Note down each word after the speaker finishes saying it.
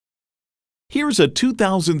Here's a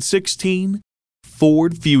 2016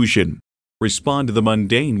 Ford Fusion. Respond to the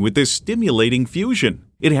mundane with this stimulating Fusion.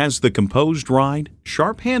 It has the composed ride,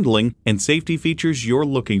 sharp handling, and safety features you're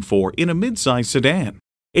looking for in a midsize sedan.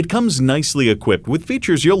 It comes nicely equipped with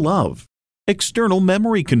features you'll love: external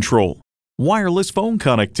memory control, wireless phone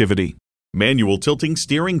connectivity, manual tilting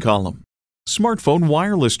steering column, smartphone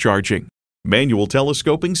wireless charging, manual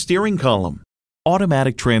telescoping steering column,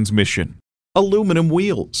 automatic transmission, aluminum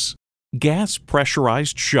wheels, gas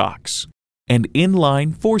pressurized shocks, and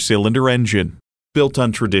inline 4-cylinder engine. Built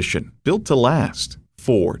on tradition, built to last.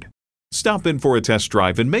 Ford. Stop in for a test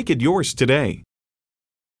drive and make it yours today.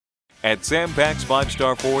 At Sam Pack's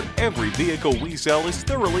 5-Star Ford, every vehicle we sell is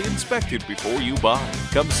thoroughly inspected before you buy.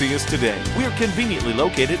 Come see us today. We are conveniently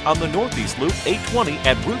located on the Northeast Loop 820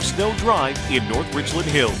 at Root Snow Drive in North Richland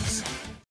Hills.